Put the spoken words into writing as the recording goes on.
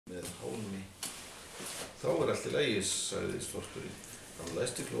með hálmi. Þá allt í lagi, sagði storkurinn. Hann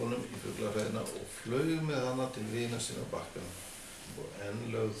læsti klónum í fuglahræðina og flaug með hana til vina sinna á bakkanum og enn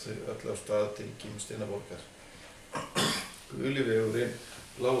lögðu þau öll af stað til Gimsteinaborgar. Guli vegurinn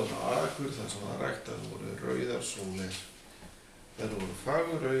lá inn á akur þar sem ræktaðar voru rauðar sólir. Þær voru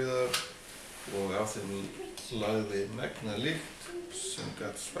fagurrauðar og af þeim lagði megna lykt sem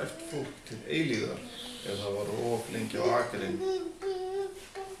gat svæft fólk til eilífðar ef það var of lengi á akurinn.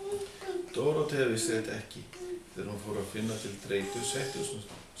 Dórótea vissi þetta ekki. Þegar hún fór að finna til þreytu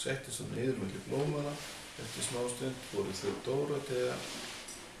settist hún niður milli blómanna. Eftir smástund voru þau Dórótea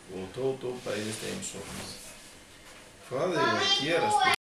og Tótó bæði steinsofnuð. Hvað er að gera?